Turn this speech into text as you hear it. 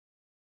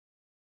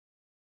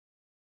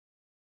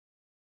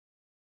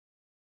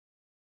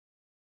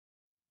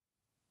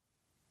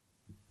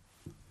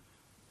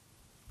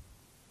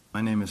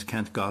My name is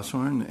Kent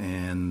Goshorn,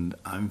 and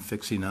I'm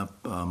fixing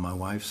up my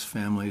wife's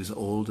family's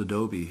old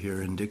adobe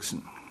here in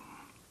Dixon.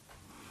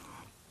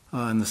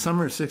 In the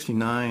summer of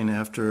 '69,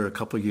 after a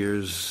couple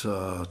years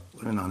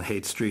living on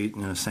Haight Street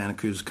in a Santa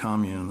Cruz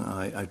commune,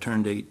 I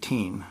turned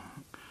 18.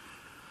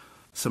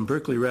 Some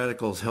Berkeley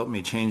radicals helped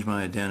me change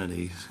my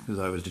identity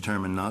because I was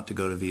determined not to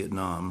go to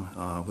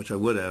Vietnam, which I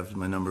would have.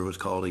 My number was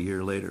called a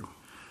year later.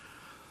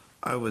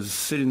 I was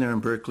sitting there in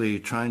Berkeley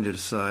trying to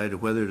decide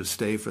whether to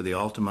stay for the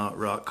Altamont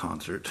rock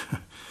concert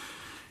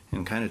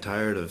and kind of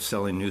tired of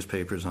selling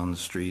newspapers on the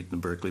street, the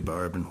Berkeley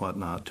Barb and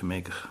whatnot to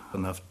make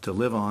enough to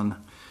live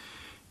on.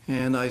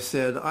 And I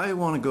said, I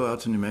want to go out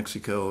to New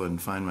Mexico and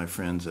find my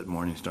friends at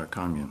Morning Star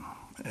Commune.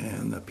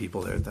 And the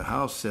people there at the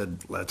house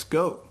said, let's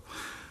go.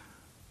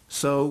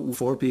 So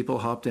 4 people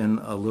hopped in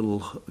a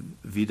little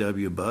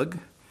VW Bug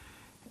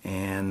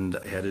and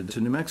headed to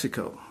New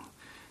Mexico.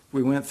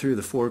 We went through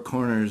the 4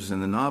 corners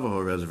in the Navajo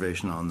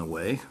reservation on the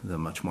way, the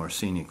much more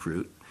scenic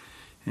route,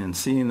 and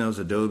seeing those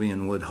adobe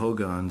and wood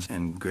hogans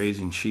and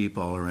grazing sheep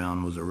all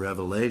around was a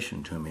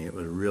revelation to me. It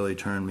would really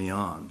turn me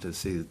on to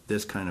see that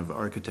this kind of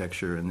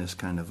architecture and this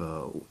kind of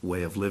a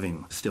way of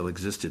living still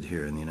existed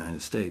here in the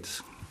United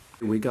States.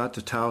 We got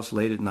to Taos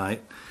late at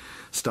night,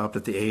 stopped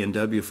at the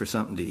A&W for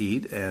something to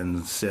eat,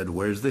 and said,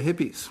 where's the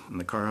hippies? And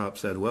the car hop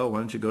said, well, why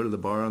don't you go to the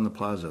bar on the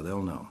plaza,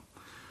 they'll know.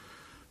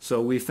 So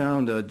we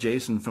found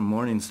Jason from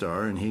Morning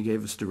Star, and he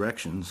gave us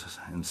directions,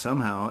 and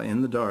somehow,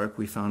 in the dark,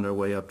 we found our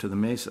way up to the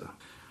mesa.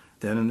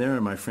 Then and there,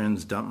 my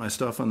friends dumped my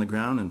stuff on the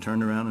ground and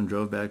turned around and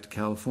drove back to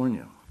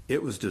California.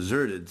 It was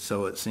deserted,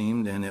 so it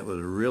seemed, and it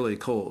was really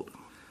cold.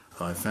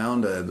 I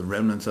found the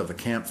remnants of a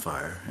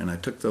campfire, and I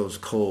took those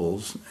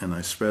coals and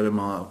I spread them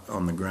out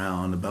on the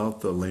ground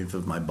about the length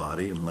of my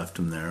body and left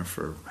them there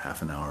for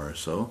half an hour or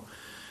so.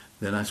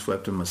 Then I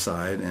swept them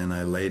aside and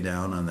I lay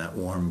down on that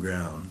warm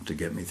ground to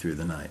get me through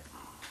the night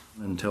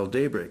until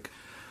daybreak,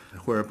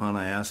 whereupon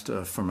I asked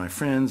for my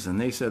friends,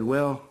 and they said,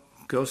 well,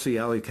 go see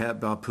Alley Cat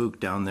Bapook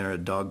down there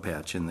at Dog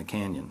Patch in the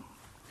canyon.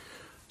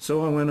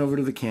 So I went over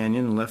to the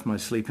canyon and left my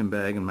sleeping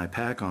bag and my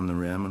pack on the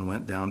rim and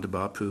went down to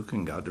Bapook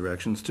and got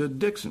directions to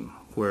Dixon,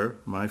 where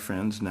my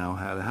friends now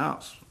had a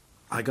house.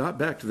 I got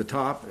back to the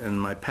top and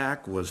my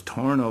pack was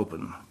torn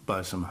open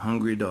by some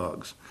hungry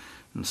dogs,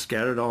 and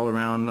scattered all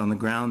around on the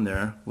ground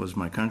there was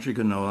my country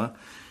granola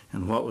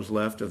and what was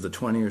left of the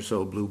 20 or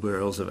so blue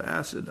barrels of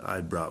acid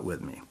I'd brought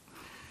with me.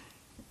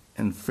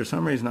 And for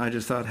some reason I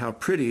just thought how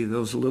pretty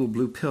those little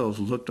blue pills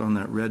looked on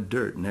that red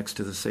dirt next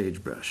to the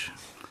sagebrush.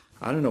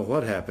 I don't know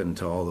what happened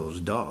to all those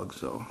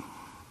dogs, though.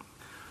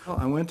 Well,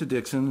 I went to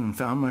Dixon and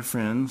found my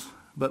friends,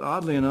 but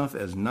oddly enough,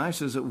 as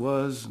nice as it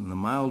was, and the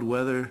mild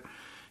weather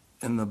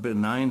and the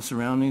benign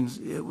surroundings,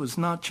 it was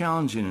not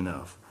challenging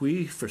enough.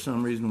 We, for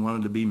some reason,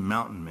 wanted to be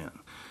mountain men.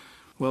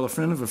 Well, a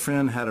friend of a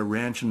friend had a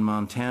ranch in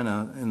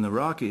Montana in the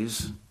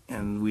Rockies,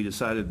 and we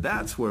decided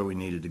that's where we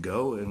needed to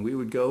go, and we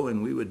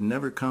would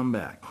never come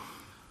back.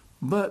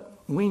 But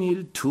we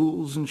needed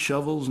tools and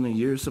shovels and a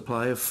year's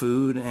supply of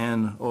food,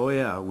 and, oh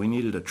yeah, we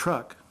needed a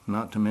truck,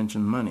 not to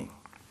mention money.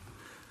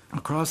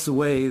 Across the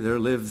way, there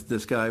lived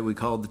this guy we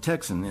called the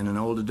Texan in an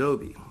old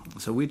adobe.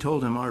 So we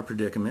told him our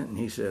predicament, and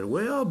he said,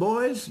 well,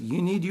 boys,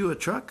 you need you a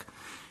truck,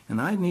 and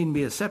I need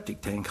me a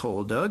septic tank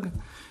hole dug.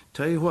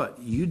 Tell you what,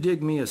 you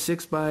dig me a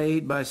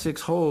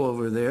 6x8x6 hole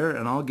over there,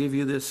 and I'll give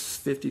you this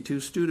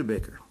 52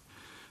 Studebaker.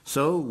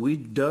 So we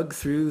dug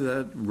through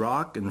that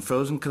rock and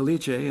frozen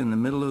caliche in the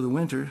middle of the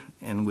winter,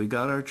 and we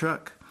got our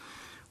truck.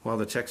 While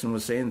the Texan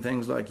was saying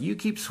things like, you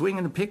keep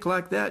swinging a pick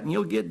like that and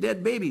you'll get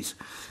dead babies.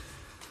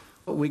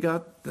 We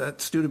got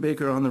that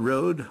Studebaker on the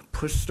road,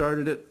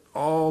 push-started it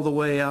all the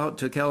way out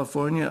to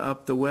California,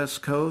 up the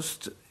west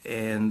coast,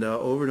 and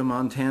over to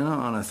Montana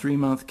on a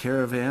 3-month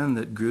caravan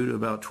that grew to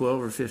about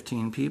 12 or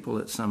 15 people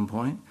at some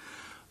point.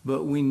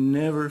 But we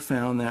never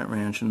found that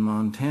ranch in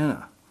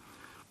Montana.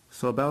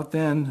 So about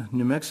then,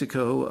 New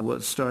Mexico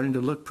was starting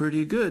to look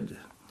pretty good.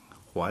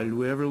 Why did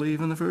we ever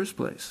leave in the first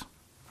place?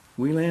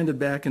 We landed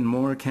back in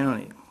Moore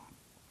County,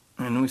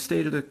 and we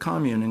stayed at a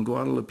commune in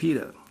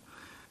Guadalupita.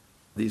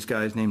 These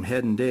guys named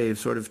Head and Dave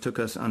sort of took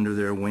us under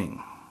their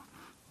wing.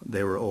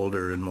 They were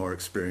older and more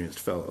experienced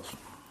fellows.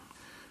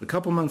 A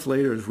couple months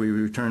later, as we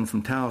returned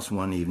from Taos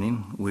one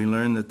evening, we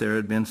learned that there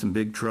had been some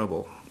big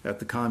trouble at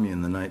the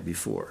commune the night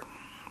before.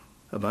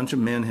 A bunch of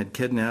men had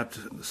kidnapped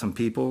some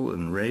people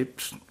and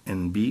raped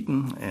and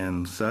beaten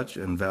and such,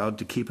 and vowed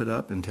to keep it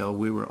up until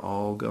we were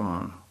all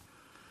gone.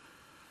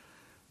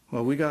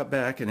 Well, we got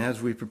back, and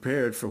as we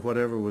prepared for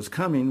whatever was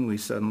coming, we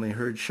suddenly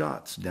heard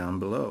shots down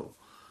below.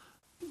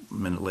 A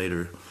minute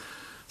later,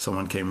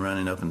 someone came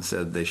running up and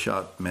said they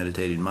shot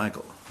Meditating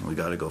Michael. We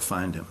got to go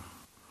find him.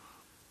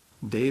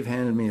 Dave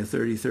handed me a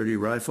 .30-30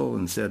 rifle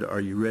and said, are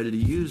you ready to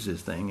use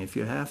this thing if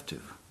you have to?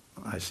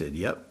 I said,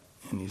 yep.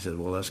 And he said,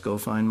 well, let's go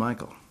find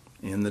Michael.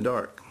 In the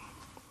dark.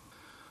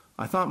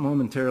 I thought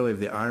momentarily of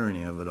the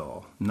irony of it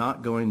all,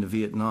 not going to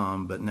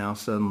Vietnam, but now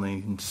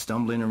suddenly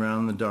stumbling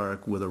around in the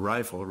dark with a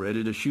rifle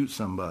ready to shoot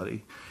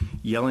somebody,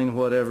 yelling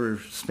whatever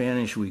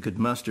Spanish we could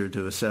muster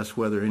to assess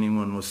whether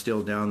anyone was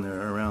still down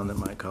there around that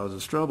might cause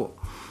us trouble.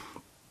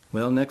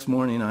 Well, next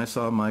morning I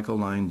saw Michael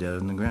lying dead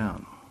on the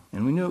ground,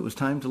 and we knew it was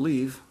time to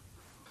leave.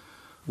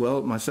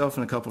 Well, myself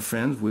and a couple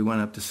friends, we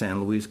went up to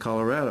San Luis,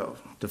 Colorado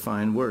to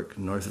find work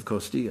north of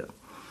Costilla.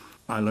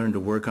 I learned to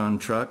work on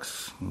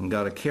trucks and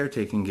got a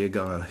caretaking gig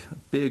on a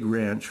big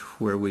ranch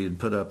where we had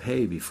put up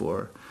hay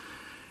before.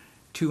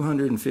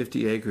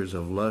 250 acres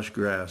of lush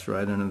grass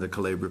right under the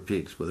Culebra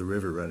Peaks with a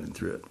river running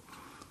through it.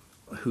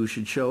 Who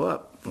should show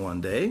up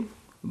one day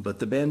but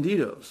the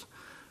Banditos,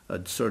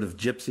 a sort of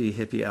gypsy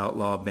hippie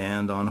outlaw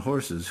band on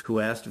horses who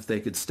asked if they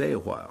could stay a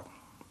while.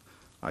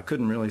 I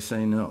couldn't really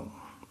say no.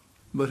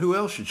 But who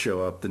else should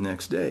show up the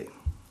next day?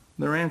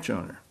 The ranch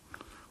owner.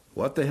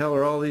 What the hell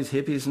are all these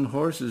hippies and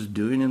horses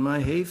doing in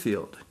my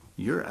hayfield?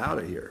 You're out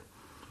of here.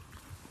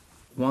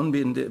 One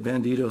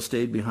Bandito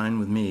stayed behind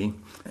with me.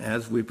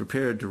 As we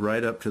prepared to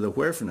ride up to the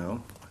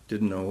Huerfano,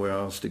 didn't know where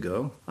else to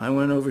go, I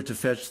went over to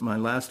fetch my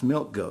last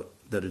milk goat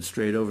that had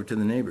strayed over to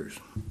the neighbors.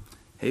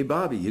 Hey,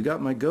 Bobby, you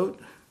got my goat?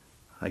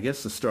 I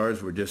guess the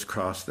stars were just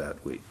crossed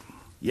that week.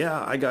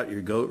 Yeah, I got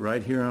your goat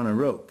right here on a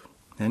rope.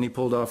 Then he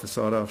pulled off a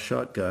sawed-off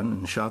shotgun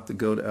and shot the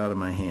goat out of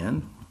my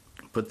hand,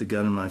 put the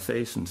gun in my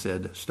face and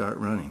said, start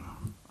running.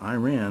 I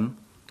ran.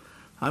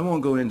 I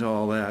won't go into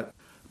all that,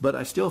 but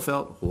I still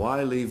felt,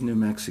 why leave New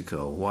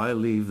Mexico? Why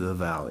leave the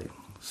valley?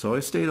 So I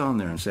stayed on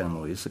there in San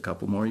Luis a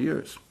couple more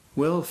years.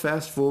 Well,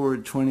 fast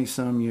forward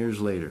 20-some years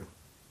later.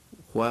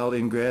 While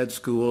in grad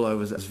school, I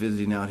was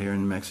visiting out here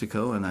in New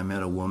Mexico, and I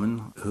met a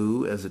woman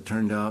who, as it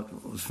turned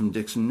out, was from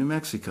Dixon, New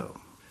Mexico.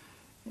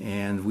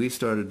 And we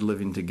started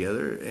living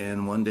together,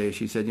 and one day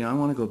she said, I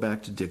want to go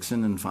back to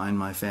Dixon and find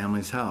my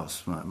family's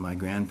house. My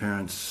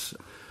grandparents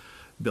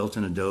built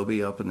an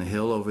adobe up in the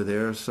hill over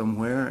there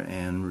somewhere,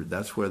 and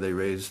that's where they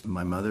raised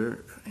my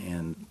mother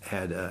and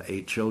had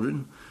 8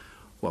 children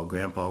while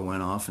Grandpa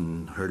went off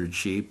and herded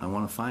sheep. I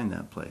want to find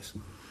that place.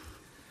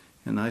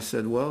 And I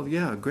said, well,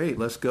 yeah, great,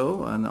 let's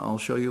go, and I'll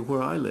show you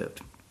where I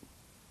lived.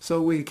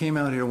 So we came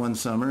out here one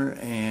summer,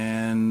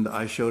 and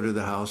I showed her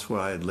the house where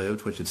I had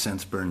lived, which had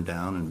since burned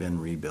down and been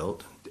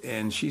rebuilt.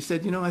 And she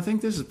said, I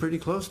think this is pretty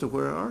close to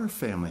where our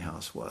family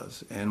house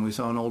was. And we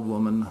saw an old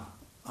woman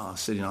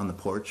sitting on the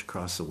porch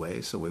across the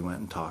way, so we went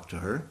and talked to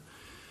her.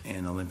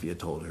 And Olympia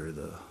told her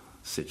the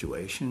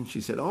situation. She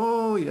said,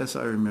 oh, yes,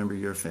 I remember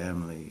your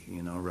family,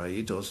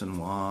 Raitos and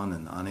Juan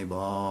and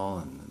Anibal,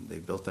 and they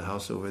built the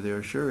house over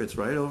there. Sure, it's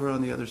right over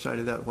on the other side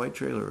of that white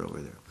trailer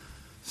over there.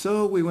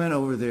 So we went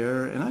over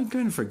there, and I'd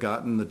kind of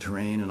forgotten the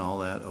terrain and all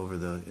that over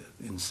the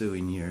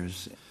ensuing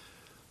years.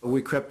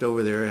 We crept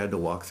over there, had to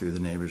walk through the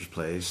neighbor's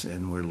place,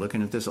 and we're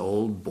looking at this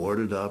old,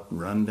 boarded up,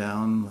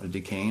 run-down,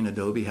 decaying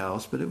adobe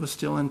house, but it was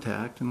still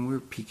intact, and we're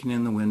peeking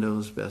in the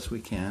windows best we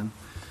can.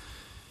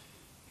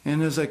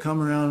 And as I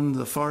come around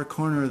the far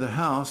corner of the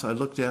house, I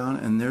look down,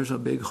 and there's a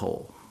big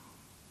hole.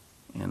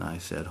 And I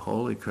said,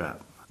 holy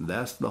crap,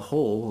 that's the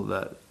hole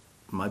that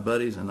my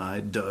buddies and I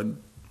dug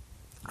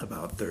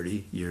about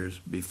 30 years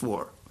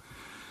before.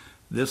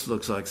 This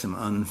looks like some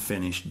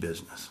unfinished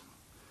business.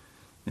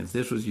 If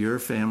this was your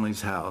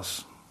family's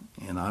house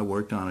and I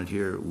worked on it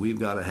here, we've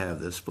got to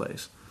have this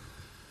place.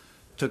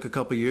 Took a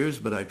couple years,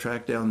 but I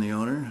tracked down the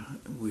owner.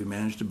 We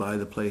managed to buy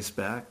the place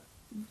back,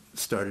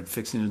 started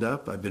fixing it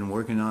up. I've been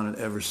working on it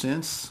ever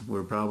since.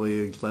 We're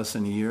probably less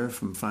than a year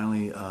from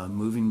finally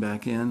moving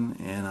back in,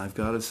 and I've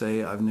got to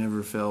say I've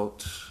never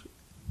felt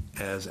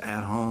as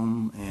at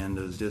home and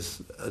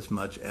as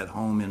much at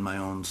home in my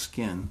own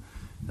skin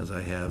as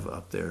I have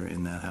up there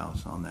in that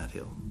house on that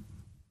hill.